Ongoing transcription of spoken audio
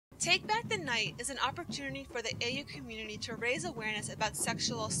Take Back the Night is an opportunity for the AU community to raise awareness about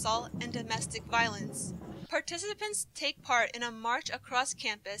sexual assault and domestic violence. Participants take part in a march across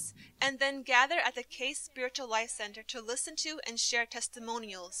campus and then gather at the Case Spiritual Life Center to listen to and share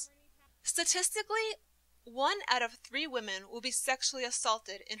testimonials. Statistically, 1 out of 3 women will be sexually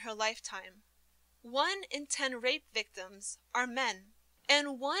assaulted in her lifetime. 1 in 10 rape victims are men,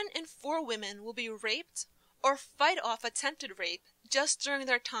 and 1 in 4 women will be raped or fight off attempted rape just during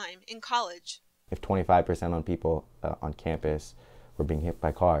their time in college. If 25% on people on campus were being hit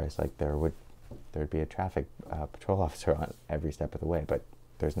by cars, like there'd be a traffic patrol officer on every step of the way, but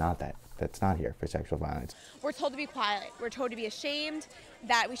there's not that. That's not here for sexual violence. We're told to be quiet. We're told to be ashamed,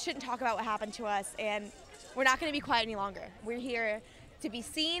 that we shouldn't talk about what happened to us, and we're not going to be quiet any longer. We're here to be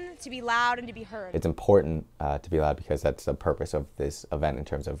seen, to be loud, and to be heard. It's important to be loud because that's the purpose of this event in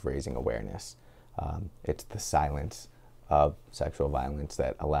terms of raising awareness. It's the silence of sexual violence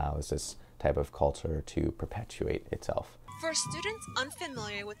that allows this type of culture to perpetuate itself. For students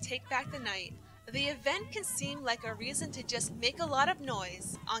unfamiliar with Take Back the Night, the event can seem like a reason to just make a lot of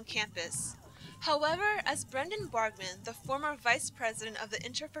noise on campus. However, as Brendan Bargman, the former vice president of the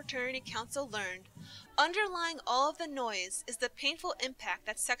Interfraternity Council, learned, underlying all of the noise is the painful impact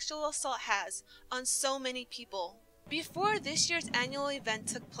that sexual assault has on so many people. Before this year's annual event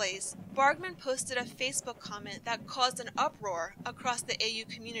took place, Bargman posted a Facebook comment that caused an uproar across the AU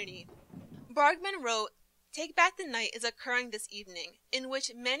community. Bargman wrote, "Take Back the Night is occurring this evening, in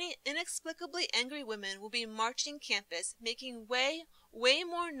which many inexplicably angry women will be marching campus, making way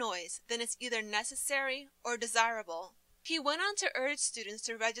more noise than is either necessary or desirable." He went on to urge students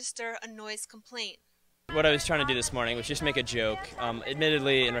to register a noise complaint. What I was trying to do this morning was just make a joke,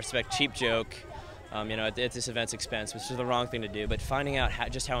 admittedly, in respect, cheap joke, at this event's expense, which is the wrong thing to do, but finding out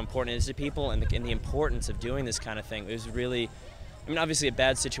just how important it is to people and the importance of doing this kind of thing. It was really, obviously a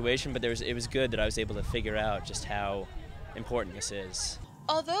bad situation, but it was good that I was able to figure out just how important this is.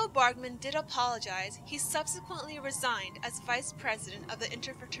 Although Bargman did apologize, he subsequently resigned as vice president of the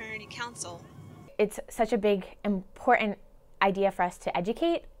Interfraternity Council. It's such a big, important idea for us to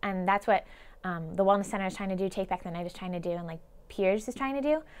educate, and that's what the Wellness Center is trying to do, Take Back the Night is trying to do, and Peers is trying to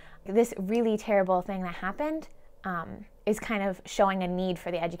do. This really terrible thing that happened is kind of showing a need for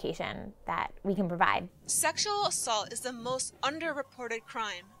the education that we can provide. Sexual assault is the most underreported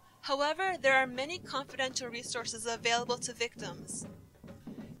crime. However, there are many confidential resources available to victims.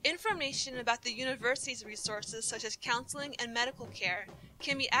 Information about the university's resources, such as counseling and medical care,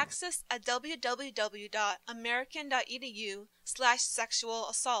 can be accessed at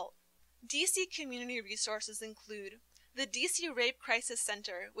www.american.edu/sexualassault. DC community resources include the DC Rape Crisis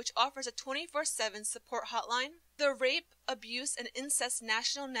Center, which offers a 24/7 support hotline. The Rape, Abuse, and Incest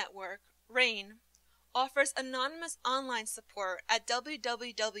National Network, RAIN, offers anonymous online support at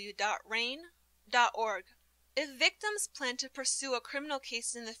www.rain.org. If victims plan to pursue a criminal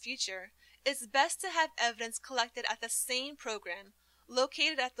case in the future, it's best to have evidence collected at the same program,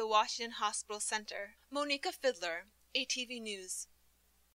 located at the Washington Hospital Center. Monika Fidler, ATV News.